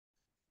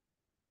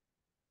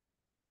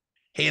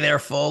Hey there,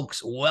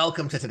 folks.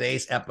 Welcome to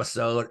today's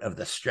episode of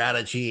the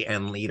Strategy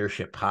and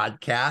Leadership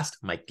Podcast.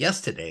 My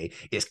guest today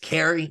is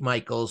Kerry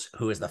Michaels,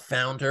 who is the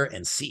founder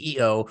and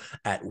CEO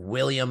at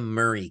William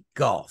Murray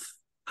Golf.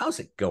 How's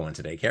it going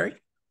today, Kerry?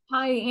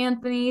 Hi,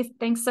 Anthony.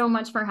 Thanks so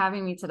much for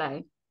having me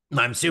today.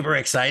 I'm super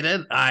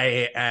excited.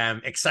 I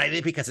am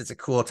excited because it's a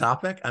cool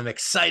topic. I'm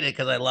excited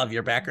because I love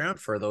your background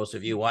for those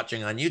of you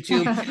watching on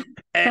YouTube.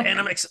 And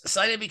I'm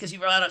excited because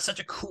you've had such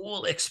a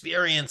cool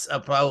experience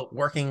about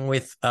working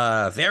with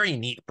very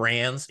neat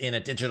brands in a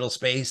digital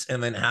space,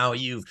 and then how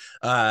you've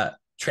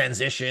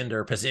transitioned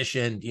or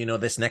positioned,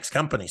 this next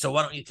company. So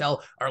why don't you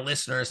tell our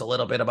listeners a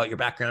little bit about your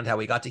background, how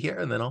we got to here,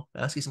 and then I'll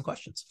ask you some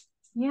questions.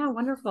 Yeah,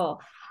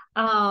 wonderful.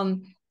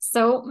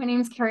 So my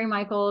name's Kerry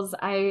Michaels.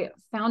 I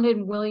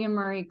founded William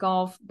Murray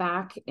Golf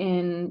back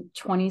in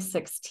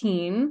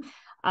 2016.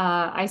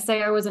 I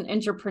say I was an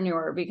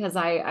entrepreneur because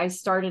I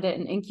started it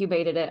and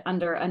incubated it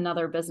under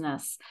another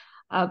business.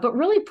 But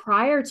really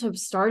prior to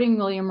starting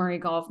William Murray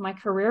Golf, my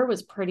career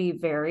was pretty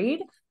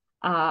varied.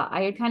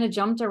 I had kind of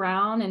jumped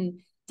around and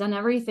done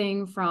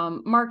everything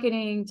from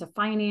marketing to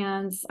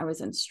finance. I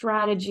was in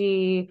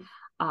strategy,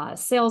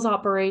 sales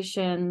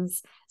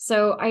operations.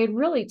 So I had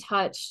really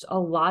touched a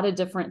lot of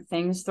different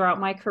things throughout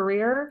my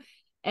career.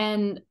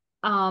 And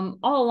all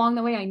along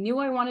the way, I knew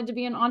I wanted to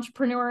be an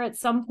entrepreneur at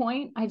some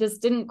point. I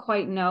just didn't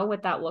quite know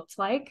what that looked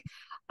like.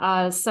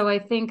 So I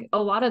think a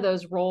lot of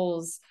those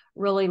roles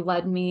really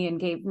led me and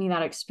gave me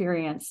that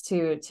experience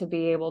to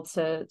be able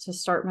to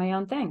start my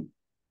own thing.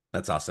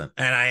 That's awesome.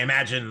 And I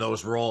imagine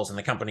those roles in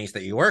the companies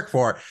that you work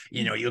for,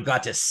 you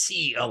got to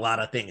see a lot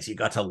of things. You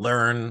got to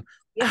learn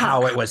Yeah.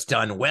 how it was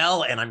done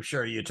well. And I'm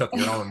sure you took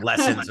your own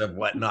lessons of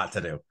what not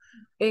to do.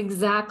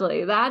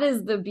 Exactly. That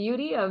is the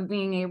beauty of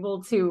being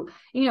able to,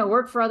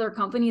 work for other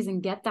companies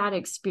and get that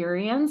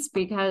experience,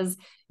 because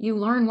you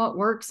learn what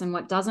works and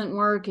what doesn't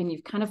work, and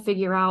you kind of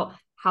figure out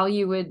how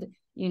you would,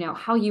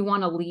 how you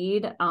want to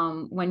lead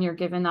when you're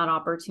given that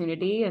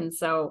opportunity. And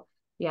so,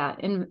 yeah,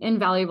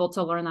 invaluable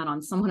to learn that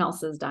on someone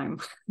else's dime.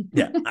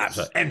 Yeah,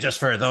 absolutely. And just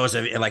for those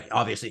of you, like,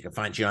 obviously you can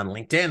find you on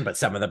LinkedIn, but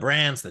some of the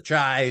brands, the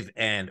Chive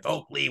and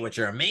Oakley, which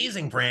are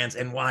amazing brands,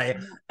 and why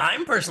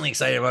I'm personally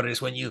excited about it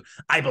is when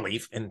I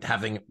believe, and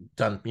having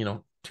done,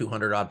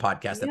 200 odd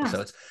podcast Yeah.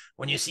 episodes,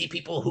 when you see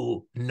people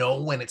who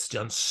know when it's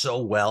done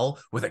so well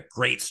with a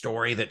great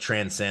story that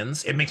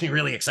transcends, it makes me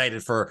really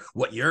excited for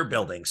what you're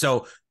building.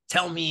 So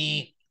tell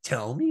me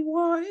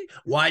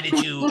why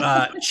did you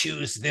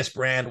choose this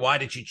brand? Why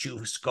did you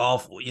choose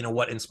golf?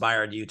 What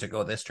inspired you to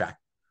go this track?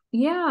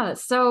 Yeah.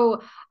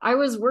 So I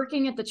was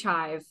working at the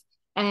Chive.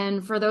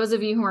 And for those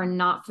of you who are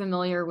not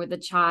familiar with the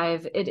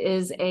Chive, it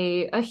is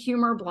a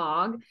humor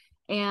blog.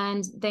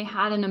 And they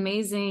had an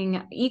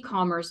amazing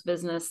e-commerce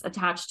business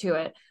attached to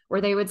it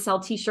where they would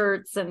sell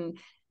t-shirts, and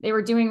they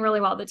were doing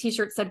really well. The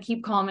t-shirt said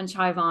 "Keep Calm and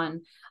Chive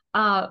On."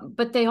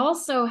 But they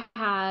also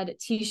had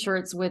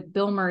t-shirts with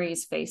Bill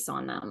Murray's face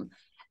on them.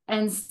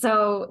 And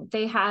so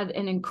they had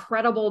an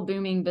incredible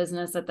booming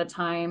business at the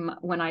time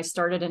when I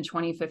started in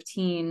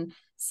 2015,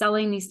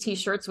 selling these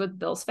t-shirts with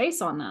Bill's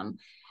face on them.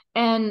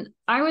 And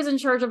I was in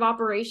charge of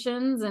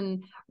operations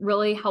and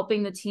really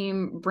helping the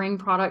team bring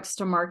products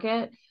to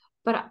market.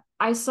 But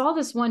I saw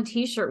this one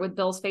t-shirt with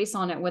Bill's face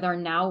on it with our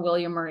now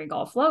William Murray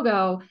Golf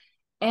logo.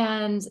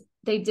 And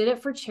they did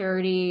it for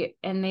charity,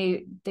 and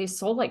they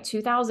sold like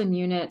 2,000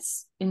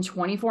 units in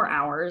 24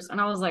 hours. And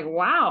I was like,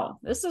 wow,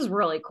 this is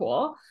really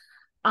cool.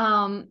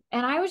 And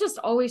I was just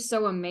always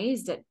so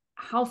amazed at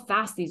how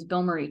fast these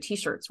Bill Murray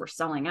t-shirts were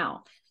selling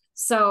out.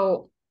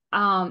 So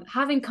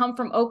having come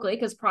from Oakley,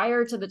 because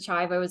prior to the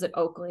Chive, I was at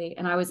Oakley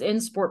and I was in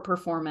sport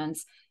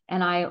performance,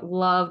 and I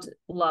loved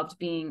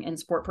being in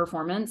sport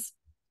performance.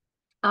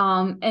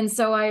 And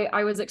so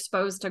I was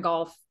exposed to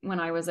golf when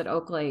I was at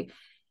Oakley.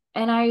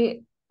 And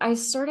I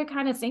started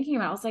kind of thinking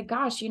about it. I was like,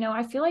 gosh,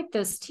 I feel like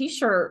this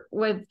t-shirt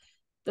with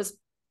this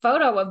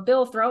photo of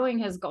Bill throwing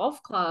his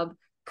golf club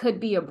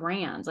could be a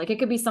brand. Like, it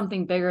could be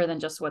something bigger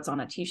than just what's on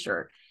a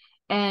t-shirt.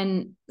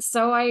 And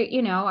so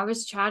I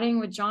was chatting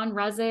with John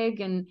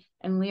Resig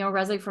and Leo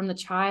Resig from the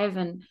Chive.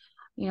 And,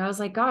 I was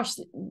like, gosh,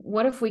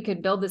 what if we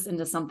could build this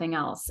into something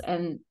else?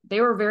 And they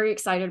were very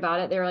excited about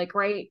it. They were like,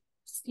 great,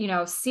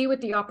 see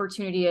what the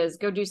opportunity is,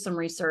 go do some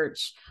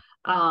research,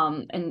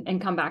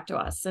 and come back to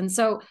us. And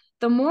so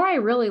the more I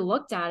really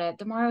looked at it,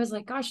 the more I was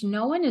like, gosh,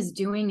 no one is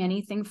doing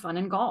anything fun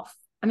in golf.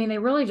 I mean, they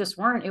really just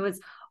weren't. It was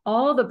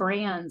all the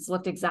brands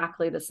looked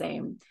exactly the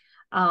same.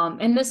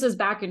 And this was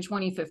back in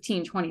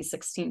 2015,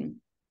 2016.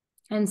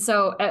 And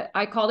so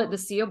I called it the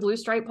Sea of Blue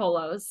Stripe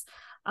Polos.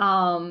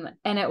 And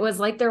it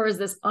was like there was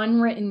this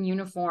unwritten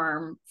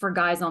uniform for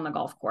guys on the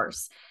golf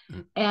course.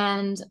 Mm-hmm.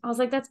 And I was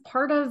like, that's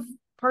part of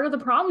the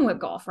problem with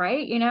golf,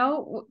 right?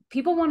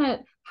 People want to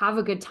have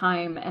a good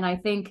time. And I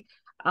think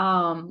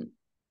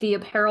the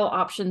apparel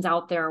options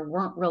out there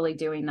weren't really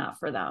doing that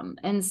for them.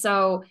 And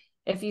so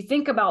if you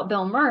think about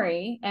Bill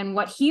Murray and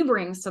what he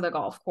brings to the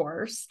golf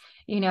course,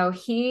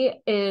 he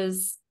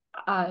is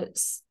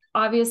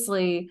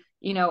obviously,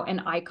 an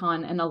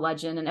icon and a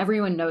legend, and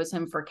everyone knows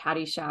him for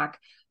Caddyshack,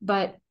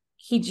 but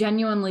he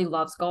genuinely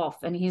loves golf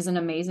and he's an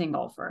amazing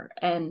golfer.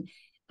 And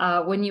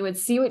when you would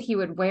see what he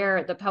would wear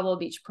at the Pebble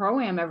Beach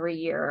Pro-Am every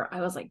year,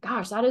 I was like,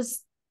 gosh, that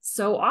is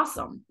so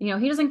awesome. You know,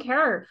 he doesn't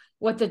care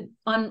what the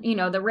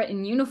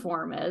written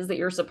uniform is that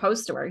you're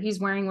supposed to wear. He's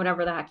wearing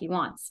whatever the heck he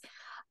wants.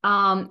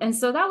 And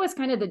so that was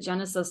kind of the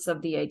genesis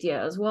of the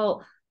idea as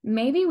well.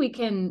 Maybe we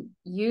can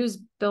use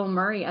Bill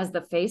Murray as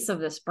the face of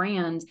this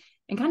brand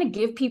and kind of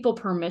give people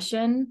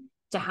permission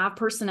to have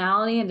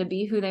personality and to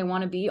be who they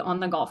want to be on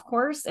the golf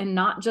course and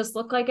not just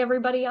look like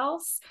everybody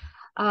else.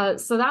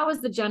 So that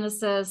was the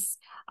genesis.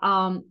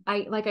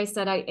 Like I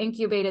said, I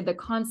incubated the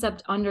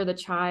concept under the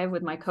Chive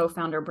with my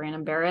co-founder,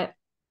 Brandon Barrett.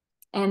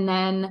 And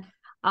then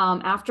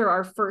after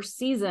our first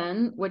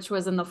season, which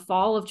was in the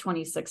fall of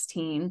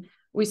 2016,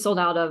 we sold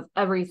out of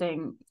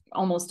everything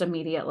almost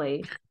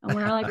immediately. And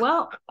we were like,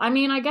 well, I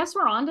mean, I guess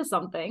we're on to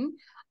something.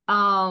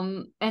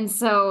 And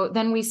so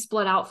then we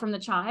split out from the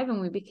Chive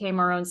and we became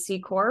our own C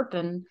Corp.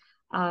 And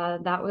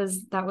that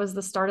was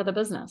the start of the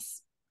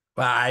business.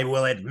 Well, I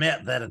will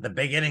admit that at the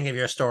beginning of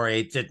your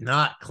story, it did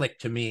not click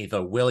to me,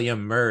 the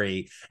William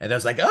Murray. And I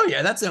was like, oh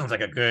yeah, that sounds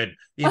like a good,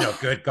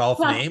 good golf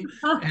name.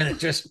 And it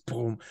just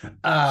boom.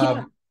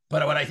 Yeah.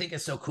 But what I think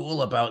is so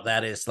cool about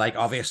that is, like,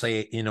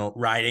 obviously,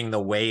 riding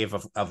the wave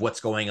of what's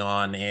going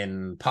on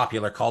in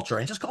popular culture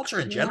and just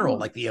culture in general,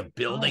 like the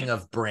building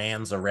of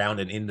brands around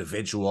an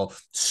individual.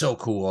 So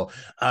cool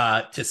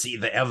to see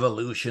the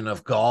evolution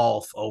of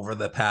golf over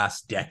the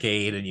past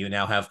decade. And you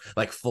now have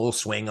like Full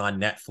Swing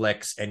on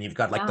Netflix, and you've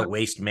got like the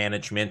Waste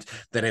Management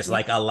that is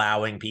like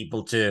allowing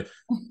people to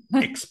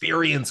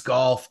experience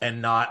golf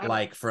and not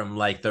like from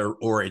like the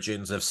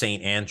origins of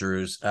St.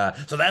 Andrews.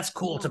 So that's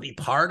cool to be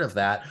part of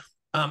that.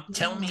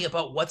 Tell me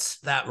about what's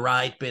that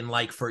ride been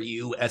like for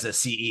you as a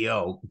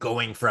CEO,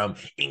 going from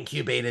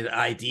incubated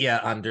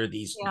idea under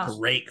these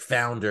great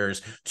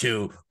founders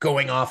to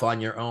going off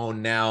on your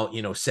own now,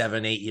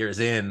 7-8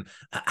 years in.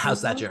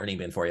 How's that journey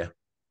been for you?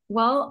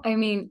 Well, I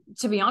mean,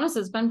 to be honest,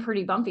 it's been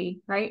pretty bumpy,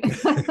 right?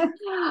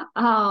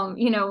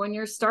 When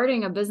you're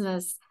starting a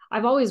business,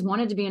 I've always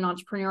wanted to be an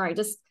entrepreneur. I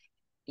just,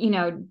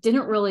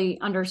 didn't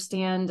really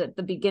understand at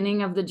the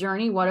beginning of the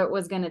journey what it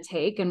was going to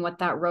take and what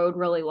that road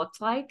really looked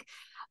like.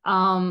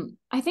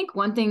 I think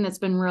one thing that's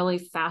been really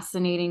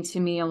fascinating to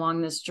me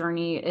along this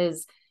journey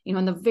is,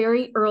 in the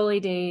very early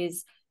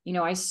days,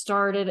 I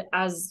started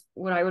as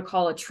what I would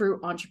call a true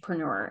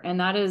entrepreneur.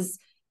 And that is,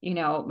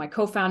 my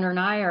co-founder and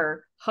I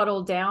are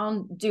huddled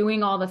down,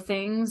 doing all the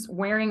things,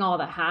 wearing all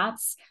the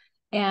hats,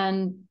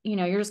 and,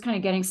 you're just kind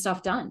of getting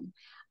stuff done.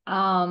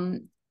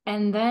 And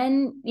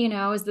then,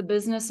 as the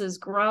business is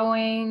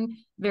growing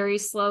very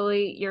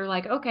slowly, you're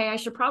like, okay, I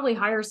should probably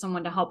hire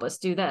someone to help us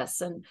do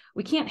this. And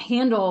we can't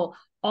handle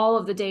all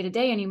of the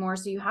day-to-day anymore.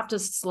 So you have to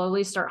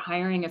slowly start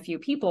hiring a few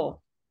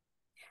people.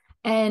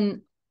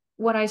 And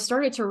what I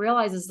started to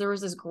realize is there was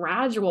this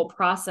gradual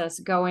process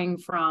going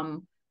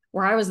from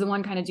where I was the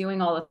one kind of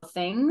doing all the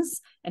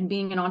things and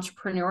being an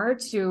entrepreneur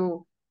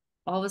to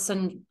all of a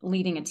sudden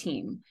leading a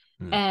team.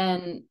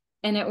 And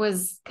it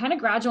was kind of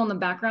gradual in the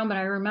background, but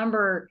I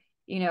remember,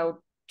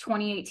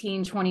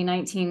 2018,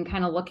 2019,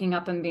 kind of looking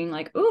up and being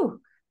like,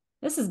 ooh,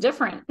 this is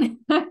different.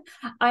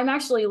 I'm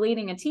actually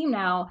leading a team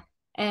now.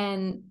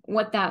 And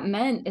what that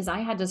meant is I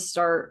had to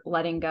start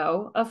letting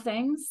go of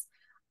things.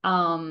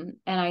 And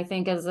I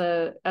think as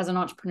an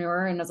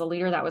entrepreneur and as a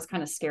leader, that was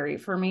kind of scary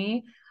for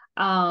me,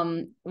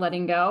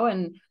 letting go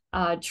and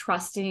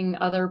trusting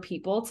other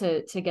people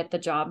to get the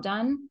job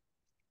done.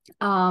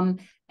 And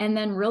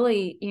then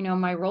really,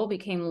 my role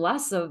became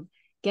less of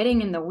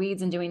getting in the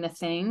weeds and doing the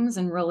things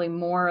and really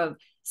more of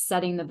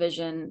setting the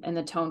vision and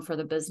the tone for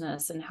the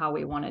business and how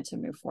we wanted to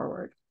move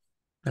forward.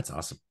 That's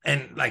awesome.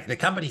 And like the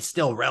company's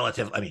still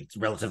it's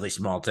relatively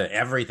small to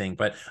everything,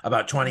 but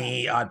about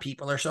 20 odd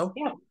people or so.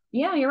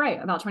 Yeah, you're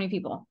right. About 20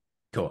 people.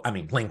 Cool. I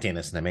mean, LinkedIn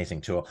is an amazing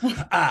tool.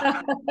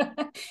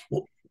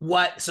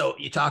 So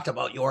you talked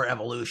about your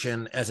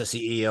evolution as a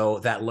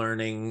CEO, that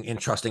learning and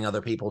trusting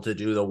other people to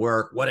do the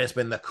work. What has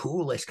been the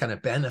coolest kind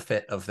of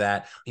benefit of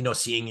that,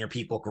 seeing your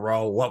people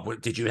grow?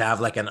 What did you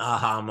have, like an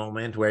aha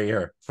moment where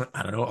you're,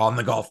 I don't know, on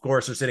the golf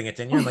course or sitting at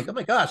dinner and like, oh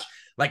my gosh,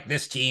 like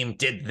this team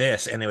did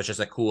this. And it was just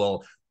a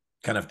cool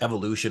kind of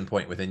evolution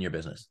point within your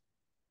business.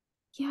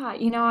 Yeah,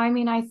 I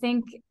mean, I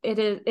think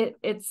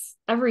it's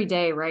every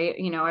day, right?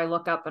 I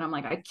look up and I'm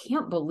like, I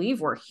can't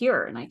believe we're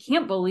here. And I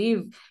can't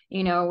believe,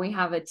 we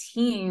have a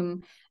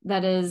team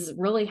that is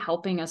really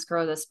helping us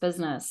grow this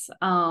business.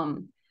 I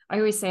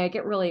always say I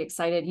get really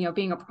excited,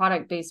 being a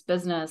product-based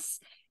business,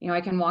 I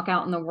can walk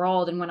out in the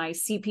world and when I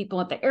see people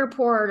at the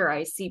airport or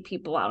I see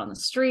people out on the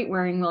street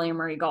wearing William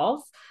Murray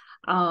Golf,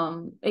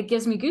 it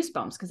gives me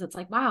goosebumps because it's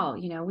like, wow,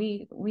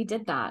 we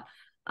did that.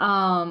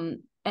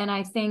 And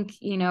I think,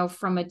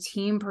 from a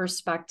team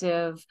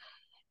perspective,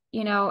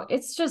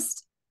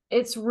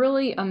 it's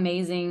really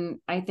amazing,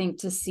 I think,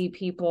 to see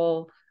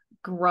people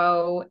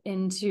grow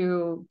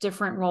into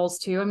different roles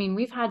too. I mean,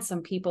 we've had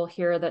some people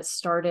here that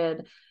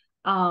started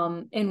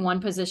in one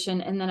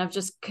position and then have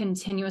just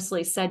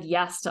continuously said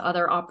yes to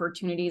other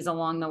opportunities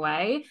along the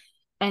way.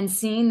 and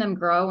seeing them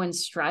grow and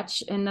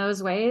stretch in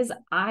those ways,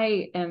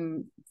 I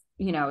am,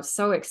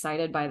 so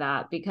excited by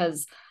that,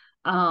 because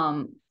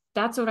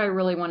that's what I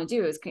really want to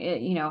do, is,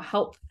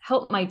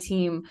 help my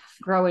team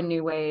grow in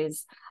new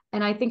ways.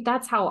 And I think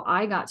that's how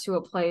I got to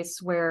a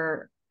place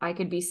where I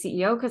could be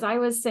CEO, because I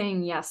was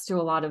saying yes to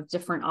a lot of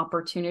different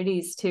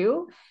opportunities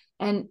too.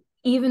 And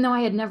even though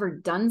I had never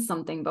done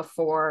something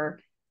before,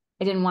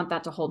 I didn't want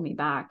that to hold me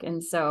back.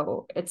 And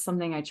so it's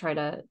something I try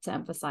to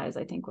emphasize,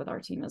 I think, with our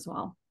team as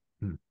well.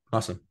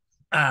 Awesome.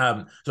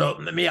 So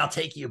maybe I'll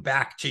take you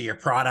back to your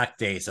product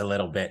days a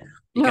little bit,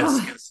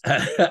 because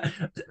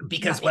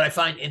because what I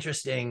find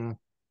interesting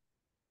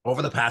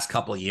over the past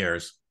couple of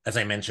years, as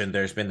I mentioned,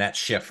 there's been that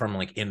shift from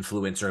like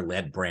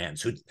influencer-led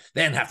brands who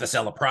then have to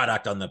sell a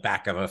product on the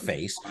back of a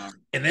face.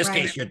 In this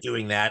case, you're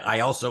doing that. I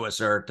also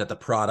assert that the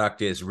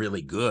product is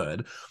really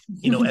good.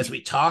 As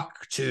we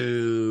talk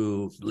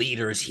to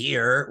leaders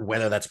here,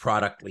 whether that's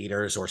product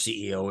leaders or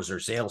CEOs or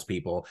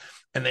salespeople,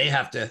 and they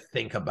have to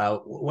think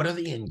about, what are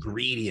the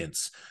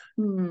ingredients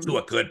to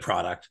a good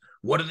product?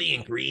 What are the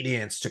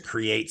ingredients to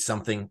create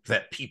something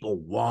that people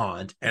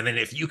want? And then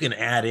if you can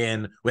add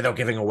in, without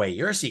giving away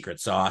your secret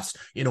sauce,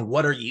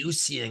 what are you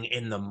seeing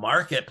in the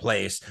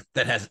marketplace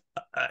that has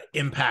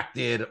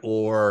impacted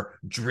or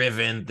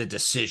driven the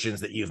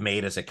decisions that you've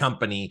made as a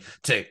company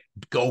to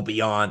go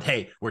beyond,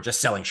 hey, we're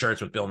just selling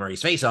shirts with Bill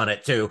Murray's face on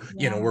it, to,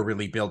 we're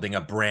really building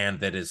a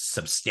brand that is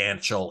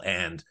substantial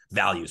and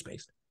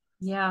values-based?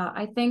 Yeah,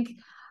 I think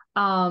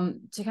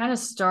to kind of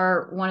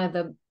start, one of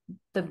the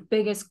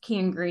biggest key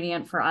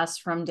ingredient for us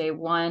from day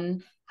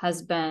one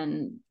has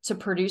been to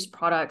produce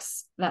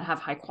products that have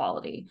high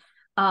quality,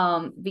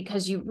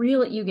 because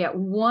you get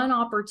one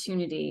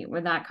opportunity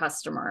with that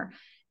customer.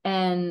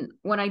 And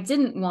what I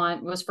didn't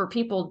want was for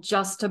people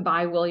just to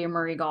buy William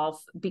Murray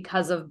Golf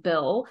because of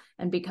Bill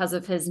and because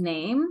of his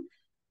name,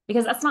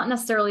 because that's not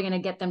necessarily going to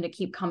get them to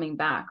keep coming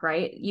back,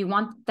 right?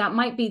 That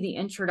might be the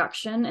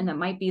introduction, and that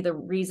might be the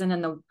reason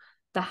and the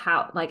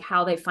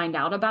how they find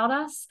out about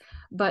us.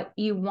 But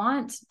you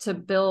want to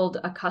build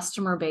a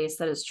customer base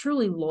that is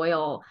truly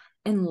loyal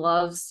and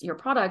loves your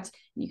product.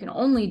 You can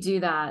only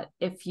do that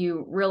if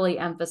you really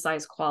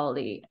emphasize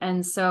quality.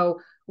 And so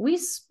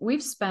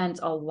we've spent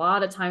a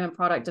lot of time in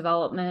product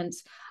development.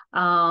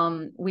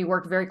 We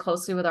work very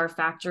closely with our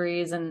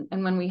factories, and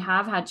when we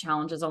have had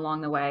challenges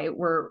along the way,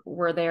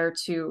 we're there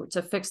to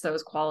fix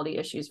those quality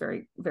issues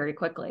very, very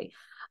quickly.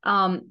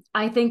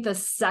 I think the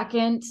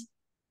second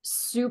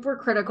super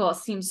critical, it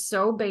seems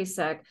so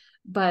basic,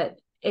 but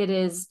it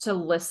is to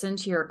listen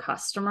to your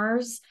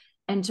customers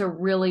and to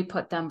really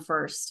put them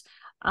first.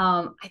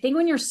 I think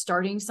when you're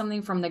starting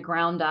something from the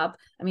ground up,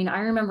 I mean, I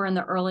remember in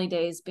the early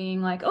days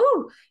being like,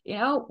 oh,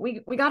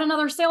 we got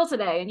another sale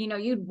today. And,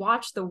 you'd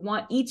watch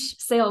each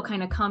sale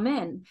kind of come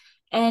in,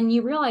 and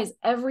you realize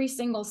every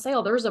single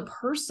sale, there's a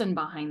person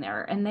behind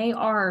there, and they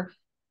are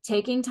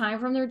taking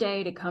time from their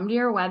day to come to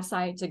your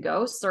website, to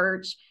go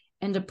search,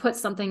 and to put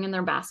something in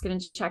their basket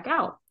and check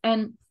out.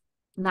 And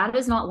that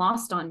is not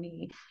lost on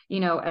me,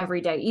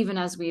 every day, even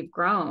as we've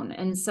grown.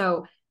 And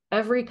so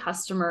every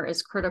customer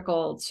is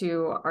critical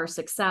to our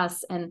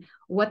success, and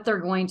what they're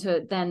going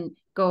to then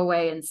go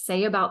away and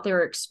say about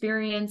their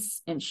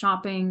experience in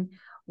shopping,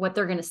 what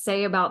they're going to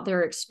say about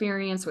their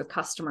experience with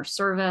customer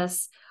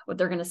service, what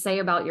they're going to say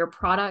about your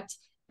product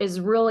is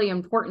really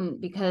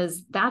important,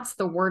 because that's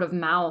the word of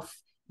mouth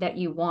that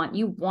you want.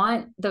 You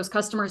want those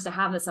customers to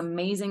have this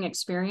amazing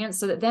experience,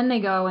 so that then they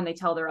go and they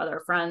tell their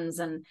other friends,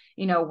 and,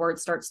 word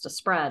starts to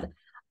spread.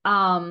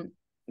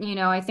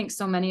 I think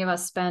so many of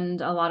us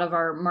spend a lot of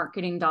our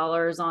marketing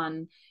dollars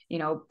on,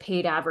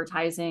 paid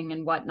advertising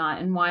and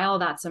whatnot. And while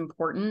that's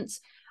important,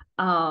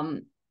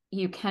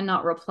 you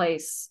cannot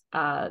replace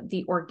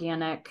the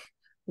organic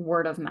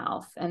word of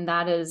mouth. And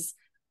that is,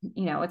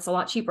 it's a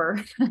lot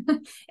cheaper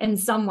in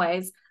some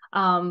ways,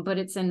 but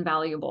it's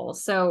invaluable.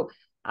 So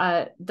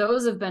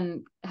those have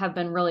been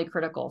really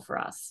critical for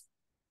us.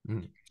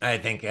 I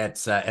think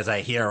it's as I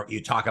hear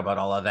you talk about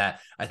all of that,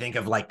 I think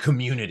of like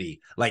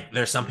community. Like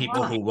there's some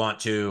people who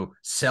want to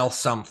sell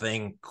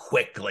something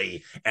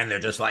quickly, and they're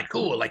just like,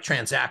 cool, like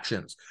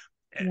transactions.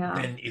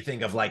 Then you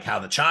think of like how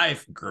the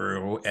Chive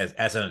grew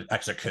as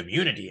a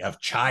community of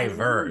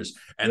chivers,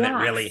 and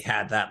that really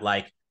had that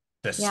like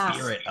the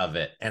spirit of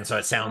it. And so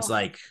it sounds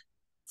like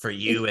for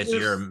you, as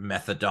your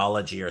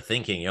methodology or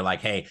thinking, you're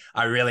like, hey,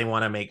 I really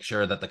want to make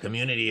sure that the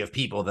community of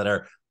people that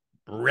are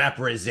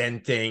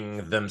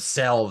representing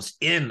themselves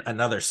in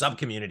another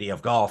sub-community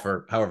of golf,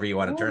 or however you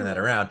want to turn that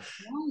around,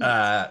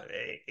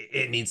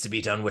 it needs to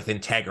be done with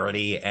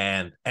integrity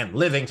and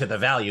living to the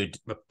value,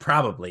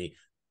 probably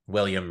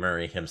William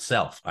Murray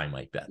himself, I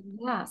might bet.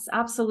 Yes,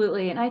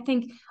 absolutely. And I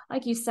think,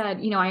 like you said,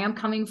 I am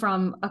coming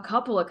from a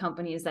couple of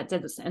companies that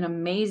did an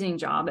amazing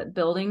job at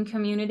building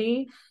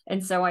community.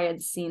 And so I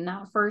had seen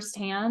that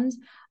firsthand.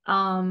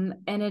 And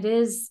it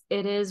is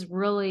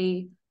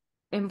really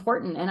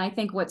important. And I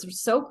think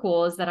what's so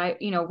cool is that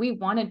we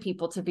wanted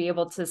people to be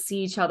able to see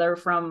each other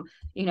from,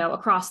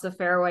 across the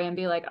fairway and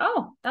be like,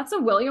 oh, that's a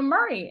William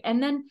Murray.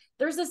 And then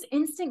there's this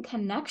instant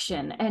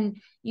connection, and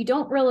you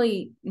don't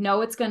really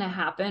know it's going to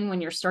happen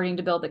when you're starting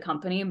to build the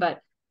company, but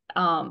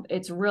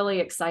it's really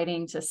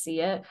exciting to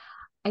see it.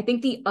 I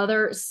think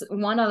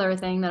one other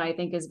thing that I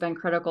think has been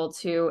critical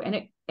too,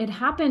 and it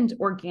happened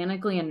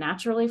organically and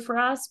naturally for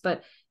us,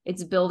 but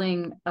it's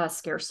building a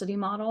scarcity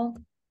model.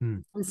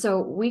 And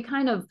so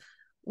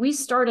we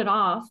started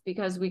off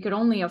because we could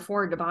only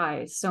afford to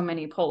buy so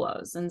many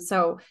polos. And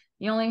so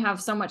you only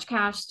have so much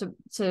cash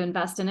to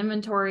invest in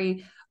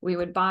inventory. We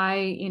would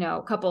buy,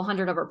 a couple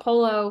hundred of our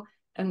polo,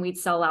 and we'd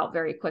sell out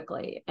very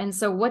quickly. And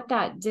so what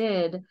that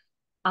did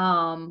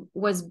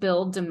was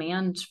build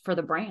demand for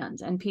the brand.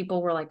 And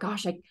people were like,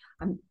 gosh,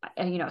 I'm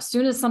as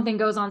soon as something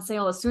goes on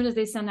sale, as soon as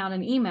they send out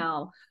an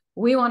email,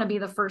 we want to be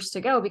the first to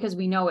go because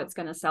we know it's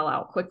going to sell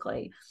out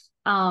quickly.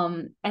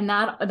 And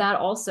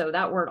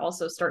that word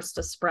also starts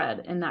to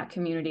spread in that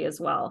community as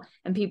well.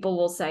 And people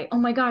will say, oh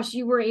my gosh,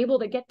 you were able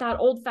to get that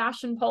old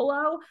fashioned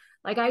polo.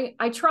 Like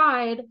I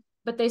tried,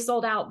 but they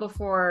sold out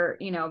before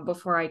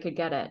I could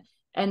get it.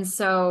 And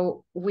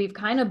so we've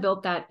kind of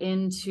built that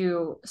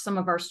into some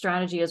of our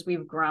strategy as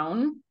we've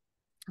grown,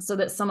 so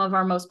that some of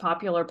our most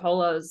popular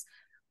polos,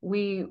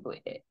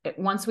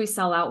 once we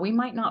sell out, we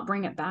might not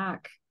bring it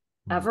back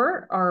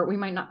ever, or we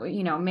might not,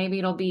 maybe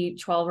it'll be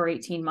 12 or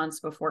 18 months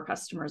before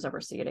customers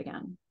ever see it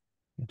again.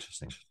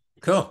 Interesting.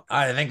 Cool.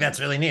 I think that's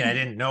really neat. I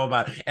didn't know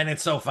about, and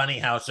it's so funny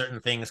how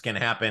certain things can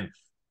happen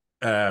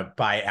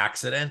by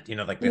accident,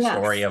 like the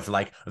story of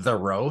like the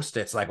roast.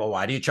 It's like, well,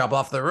 why do you chop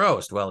off the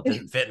roast? Well, it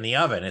didn't fit in the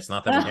oven. It's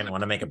not that we didn't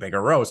want to make a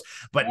bigger roast,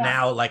 but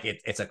now like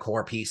it's a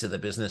core piece of the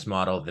business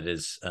model that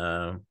is,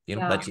 led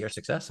to your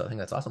success. So I think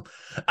that's awesome.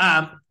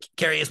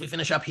 Kerry, as we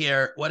finish up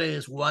here, what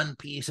is one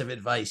piece of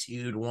advice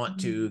you'd want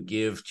to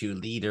give to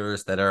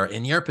leaders that are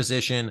in your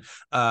position,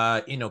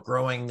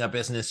 growing a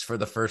business for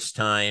the first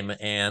time?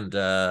 And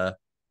I'll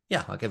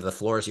give the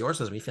floor is yours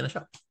as we finish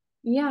up.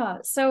 Yeah.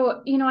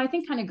 So, I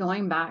think kind of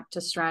going back to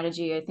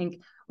strategy, I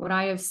think what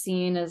I have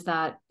seen is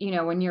that,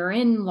 when you're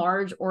in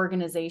larger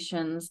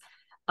organizations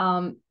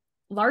are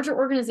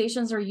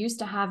used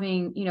to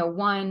having,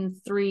 1,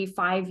 3,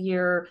 5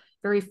 year,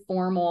 very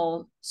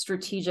formal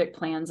strategic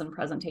plans and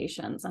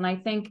presentations. And I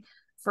think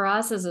for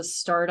us as a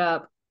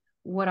startup,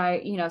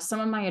 some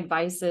of my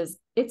advice is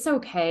it's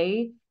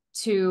okay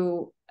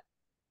to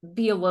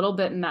be a little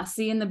bit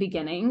messy in the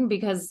beginning,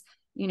 because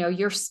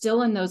you're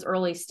still in those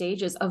early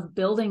stages of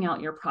building out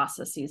your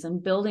processes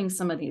and building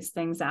some of these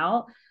things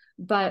out.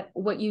 But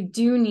what you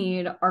do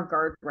need are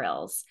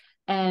guardrails.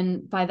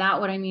 And by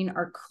that, what I mean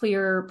are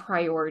clear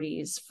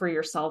priorities for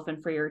yourself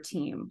and for your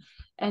team.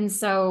 And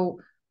so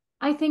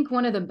I think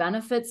one of the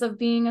benefits of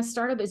being a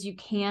startup is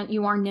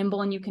you are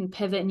nimble and you can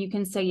pivot and you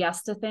can say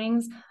yes to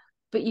things,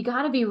 but you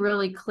got to be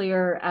really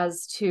clear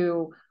as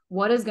to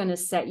what is going to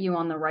set you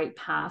on the right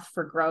path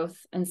for growth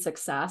and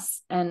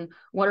success, and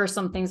what are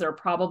some things that are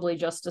probably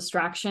just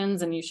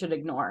distractions and you should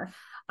ignore.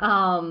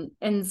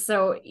 And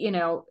so,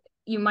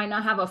 you might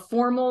not have a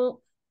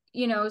formal,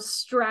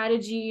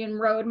 strategy and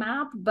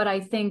roadmap, but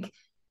I think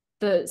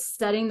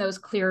setting those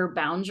clear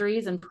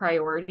boundaries and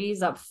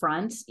priorities up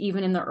front,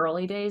 even in the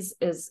early days,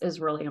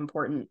 is really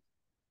important.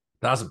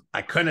 Awesome.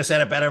 I couldn't have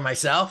said it better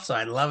myself. So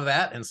I love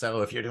that. And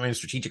so if you're doing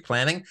strategic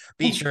planning,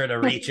 be sure to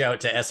reach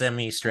out to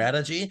SME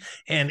Strategy.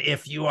 And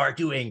if you are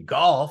doing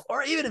golf,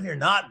 or even if you're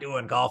not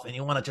doing golf and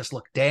you want to just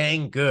look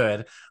dang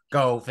good,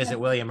 go visit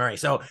William Murray.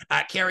 So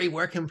Kerry,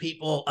 where can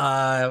people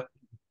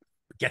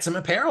get some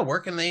apparel?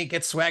 Where can they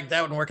get swagged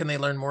out, and where can they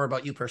learn more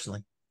about you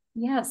personally?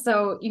 Yeah,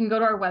 so you can go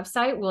to our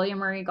website, William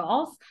Murray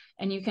Golf,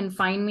 and you can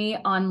find me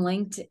on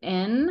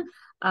LinkedIn,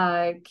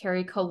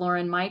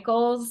 Kerry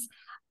Michaels.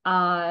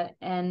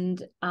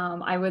 And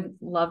I would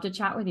love to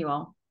chat with you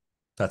all.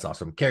 That's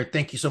awesome. Kerry,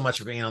 thank you so much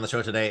for being on the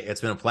show today.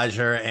 It's been a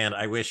pleasure, and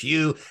I wish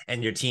you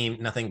and your team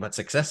nothing but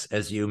success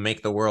as you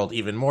make the world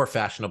even more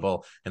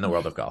fashionable in the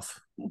world of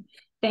golf.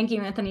 Thank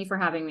you, Anthony, for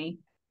having me.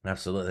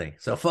 Absolutely.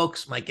 So,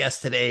 folks, my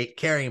guest today,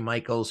 Kerry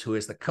Michaels, who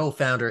is the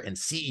co-founder and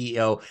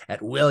CEO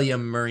at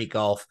William Murray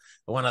Golf.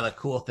 One of the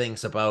cool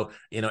things about,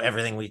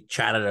 everything we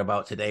chatted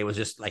about today was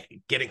just like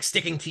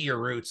sticking to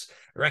your roots,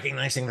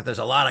 recognizing that there's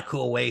a lot of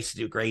cool ways to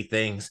do great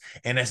things.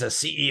 And as a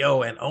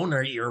CEO and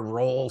owner, your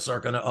roles are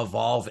going to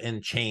evolve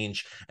and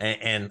change,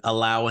 and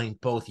allowing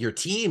both your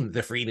team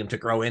the freedom to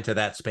grow into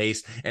that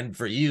space, and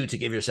for you to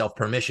give yourself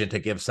permission to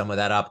give some of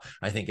that up,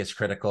 I think is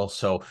critical.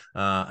 So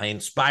I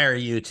inspire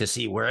you to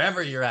see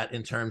wherever you're at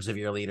in terms of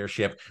your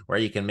leadership, where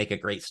you can make a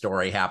great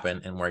story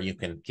happen and where you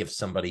can give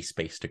somebody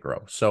space to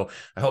grow. So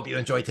I hope you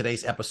enjoyed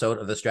today's episode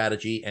of the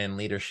Strategy and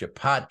Leadership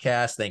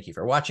Podcast. Thank you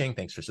for watching.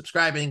 Thanks for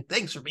subscribing.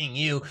 Thanks for being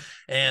you.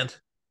 And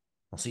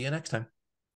I'll see you next time.